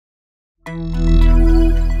Hi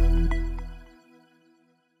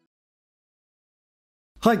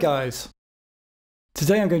guys!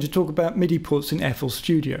 Today I'm going to talk about MIDI ports in FL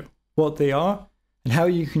Studio, what they are, and how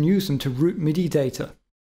you can use them to route MIDI data.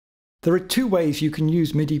 There are two ways you can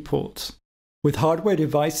use MIDI ports: with hardware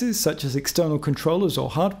devices such as external controllers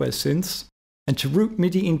or hardware synths, and to route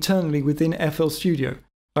MIDI internally within FL Studio,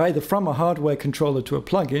 either from a hardware controller to a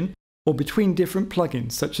plugin, or between different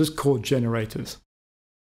plugins such as chord generators.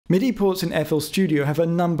 MIDI ports in FL Studio have a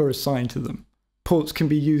number assigned to them. Ports can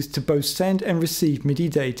be used to both send and receive MIDI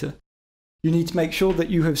data. You need to make sure that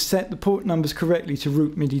you have set the port numbers correctly to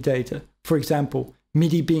route MIDI data. For example,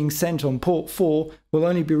 MIDI being sent on port 4 will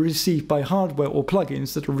only be received by hardware or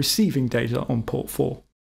plugins that are receiving data on port 4.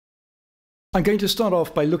 I'm going to start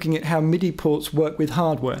off by looking at how MIDI ports work with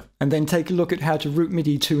hardware, and then take a look at how to route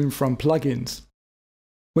MIDI to and from plugins.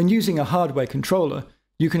 When using a hardware controller,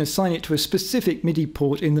 you can assign it to a specific MIDI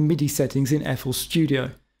port in the MIDI settings in FL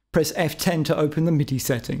Studio. Press F10 to open the MIDI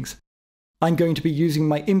settings. I'm going to be using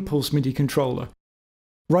my Impulse MIDI controller.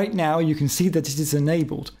 Right now you can see that it is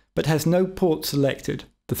enabled, but has no port selected,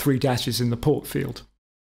 the 3 dashes in the port field.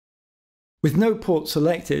 With no port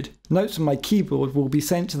selected, notes on my keyboard will be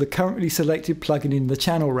sent to the currently selected plugin in the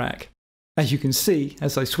channel rack. As you can see,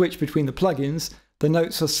 as I switch between the plugins, the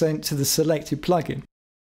notes are sent to the selected plugin.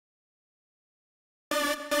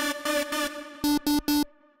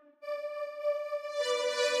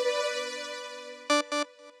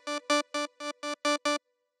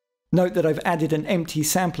 Note that I've added an empty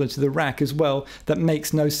sampler to the rack as well that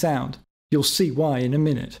makes no sound. You'll see why in a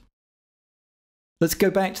minute. Let's go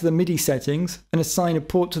back to the MIDI settings and assign a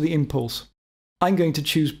port to the Impulse. I'm going to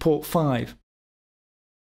choose port 5.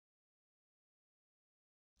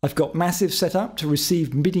 I've got Massive set up to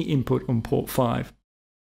receive MIDI input on port 5.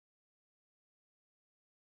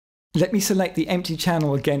 Let me select the empty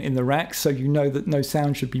channel again in the rack so you know that no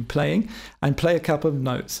sound should be playing, and play a couple of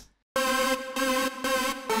notes.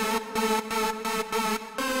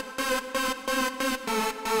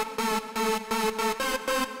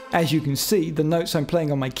 As you can see, the notes I'm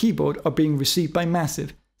playing on my keyboard are being received by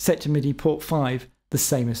Massive, set to MIDI port 5, the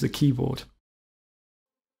same as the keyboard.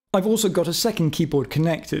 I've also got a second keyboard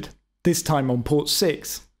connected, this time on port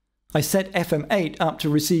 6. I set FM8 up to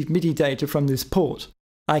receive MIDI data from this port.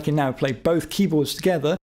 I can now play both keyboards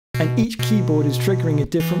together, and each keyboard is triggering a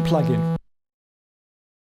different plugin.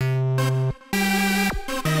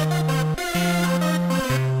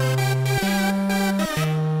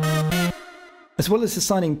 As well as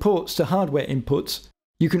assigning ports to hardware inputs,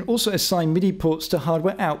 you can also assign MIDI ports to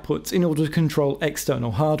hardware outputs in order to control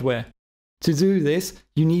external hardware. To do this,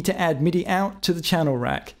 you need to add MIDI Out to the channel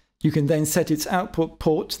rack. You can then set its output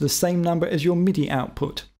port to the same number as your MIDI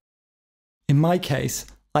output. In my case,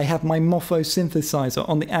 I have my Mofo synthesizer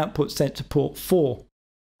on the output set to port 4.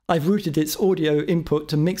 I've routed its audio input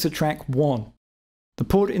to mixer track 1. The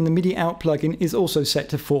port in the MIDI Out plugin is also set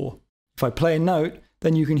to 4. If I play a note,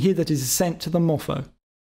 then you can hear that it is sent to the Mofo.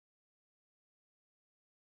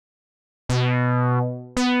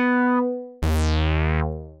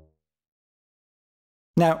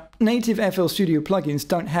 Now, native FL Studio plugins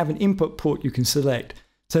don't have an input port you can select,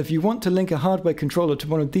 so if you want to link a hardware controller to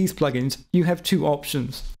one of these plugins, you have two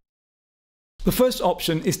options. The first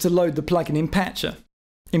option is to load the plugin in Patcher.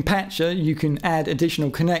 In Patcher, you can add additional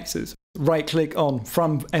connectors. Right-click on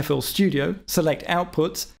From FL Studio, select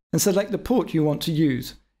Outputs, and select the port you want to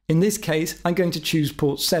use. In this case, I'm going to choose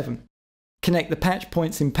port 7. Connect the patch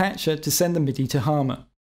points in Patcher to send the MIDI to Harmor.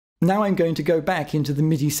 Now I'm going to go back into the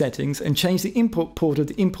MIDI settings and change the input port of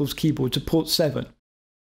the Impulse keyboard to port 7.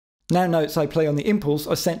 Now notes I play on the Impulse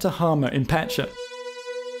are sent to Harmor in Patcher.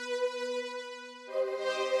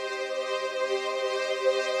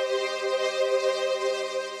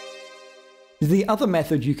 The other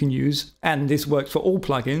method you can use, and this works for all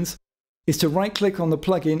plugins, is to right-click on the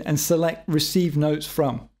plugin and select Receive Notes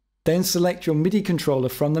From. Then select your MIDI controller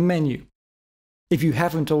from the menu. If you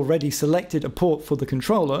haven't already selected a port for the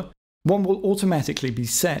controller, one will automatically be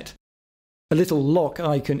set. A little lock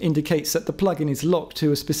icon indicates that the plugin is locked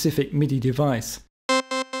to a specific MIDI device.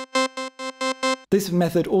 This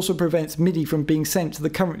method also prevents MIDI from being sent to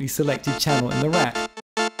the currently selected channel in the rack.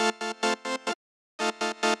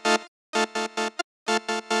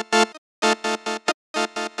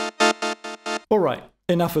 Alright,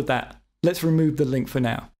 enough of that. Let's remove the link for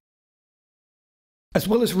now. As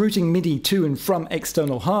well as routing MIDI to and from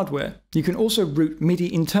external hardware, you can also route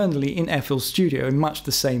MIDI internally in FL Studio in much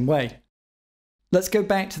the same way. Let's go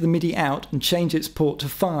back to the MIDI Out and change its port to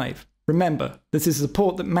 5. Remember, this is the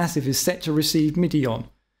port that Massive is set to receive MIDI on.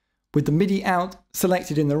 With the MIDI Out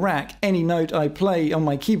selected in the rack, any note I play on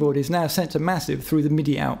my keyboard is now sent to Massive through the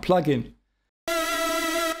MIDI Out plugin.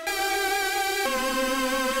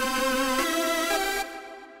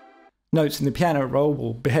 Notes in the piano roll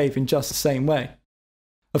will behave in just the same way.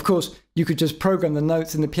 Of course, you could just program the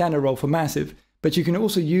notes in the piano roll for Massive, but you can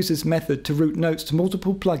also use this method to route notes to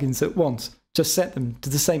multiple plugins at once. Just set them to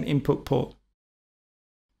the same input port.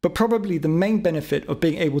 But probably the main benefit of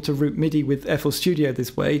being able to route MIDI with FL Studio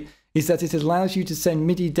this way is that it allows you to send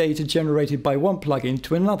MIDI data generated by one plugin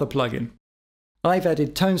to another plugin. I've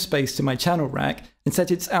added tone space to my channel rack and set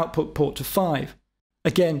its output port to 5.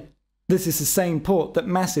 Again, this is the same port that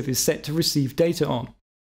Massive is set to receive data on.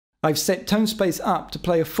 I've set tone space up to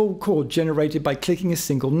play a full chord generated by clicking a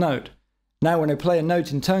single note. Now when I play a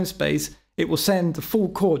note in tone space, it will send the full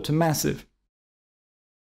chord to Massive.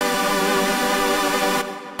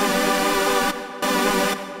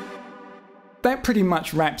 That pretty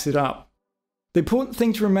much wraps it up. The important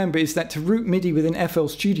thing to remember is that to route MIDI within FL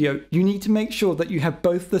Studio, you need to make sure that you have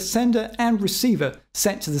both the sender and receiver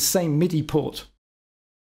set to the same MIDI port.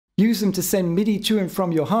 Use them to send MIDI to and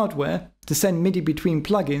from your hardware, to send MIDI between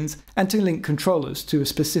plugins, and to link controllers to a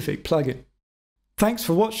specific plugin. Thanks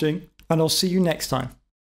for watching, and I'll see you next time.